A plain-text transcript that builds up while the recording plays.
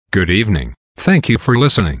Good evening. Thank you for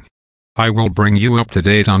listening. I will bring you up to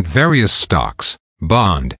date on various stocks,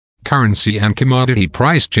 bond, currency and commodity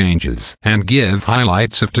price changes and give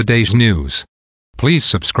highlights of today's news. Please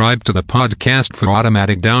subscribe to the podcast for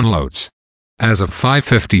automatic downloads. As of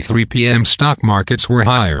 5:53 p.m. stock markets were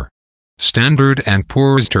higher. Standard &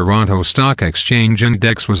 Poor's Toronto Stock Exchange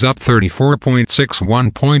Index was up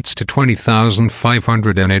 34.61 points to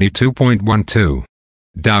 20,582.12.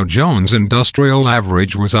 Dow Jones Industrial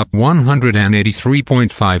Average was up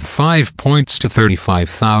 183.55 points to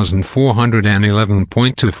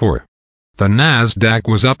 35,411.24. The Nasdaq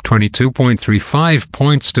was up 22.35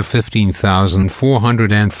 points to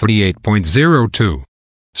 15,448.02.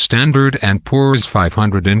 Standard & Poor's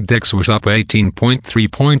 500 Index was up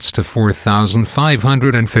 18.3 points to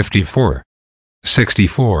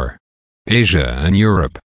 4,554.64. Asia and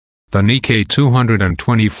Europe. The Nikkei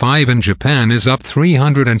 225 in Japan is up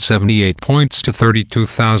 378 points to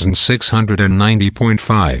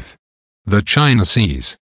 32,690.5. The China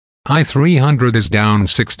CSI 300 is down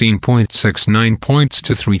 16.69 points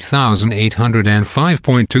to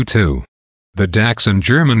 3,805.22. The DAX in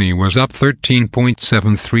Germany was up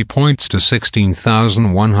 13.73 points to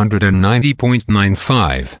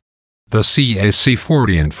 16,190.95. The CAC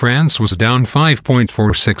 40 in France was down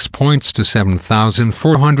 5.46 points to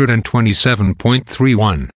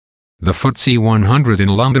 7,427.31. The FTSE 100 in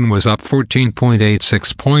London was up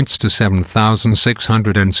 14.86 points to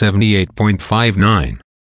 7,678.59.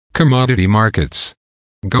 Commodity markets.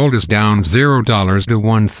 Gold is down $0 to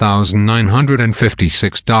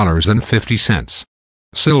 $1,956.50.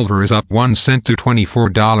 Silver is up 1 cent to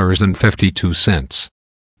 $24.52.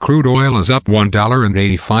 Crude oil is up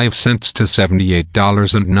 $1.85 to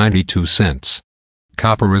 $78.92.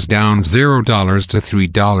 Copper is down $0 to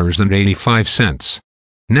 $3.85.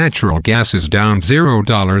 Natural gas is down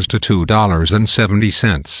 $0 to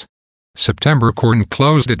 $2.70. September corn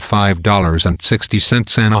closed at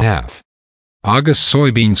 $5.60 and a half. August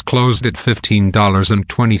soybeans closed at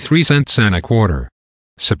 $15.23 and a quarter.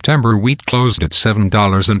 September wheat closed at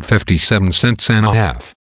 $7.57 and a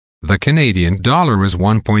half. The Canadian dollar is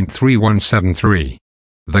 1.3173.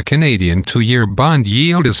 The Canadian 2-year bond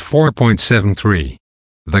yield is 4.73.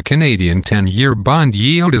 The Canadian 10-year bond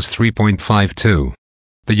yield is 3.52.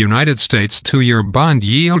 The United States 2-year bond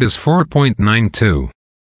yield is 4.92.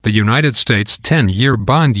 The United States 10-year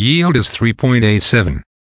bond yield is 3.87.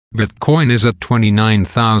 Bitcoin is at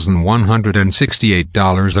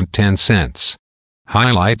 $29,168.10.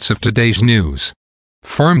 Highlights of today's news.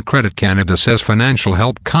 Farm Credit Canada says financial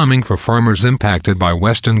help coming for farmers impacted by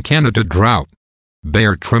Western Canada drought.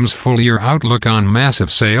 Bayer trims full-year outlook on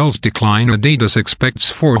massive sales decline. Adidas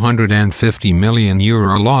expects €450 million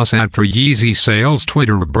loss after Yeezy sales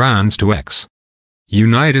Twitter brands to X.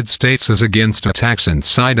 United States is against attacks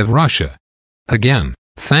inside of Russia. Again,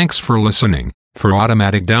 thanks for listening. For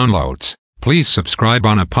automatic downloads, please subscribe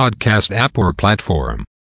on a podcast app or platform.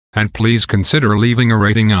 And please consider leaving a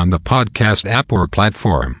rating on the podcast app or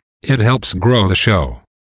platform. It helps grow the show.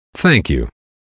 Thank you.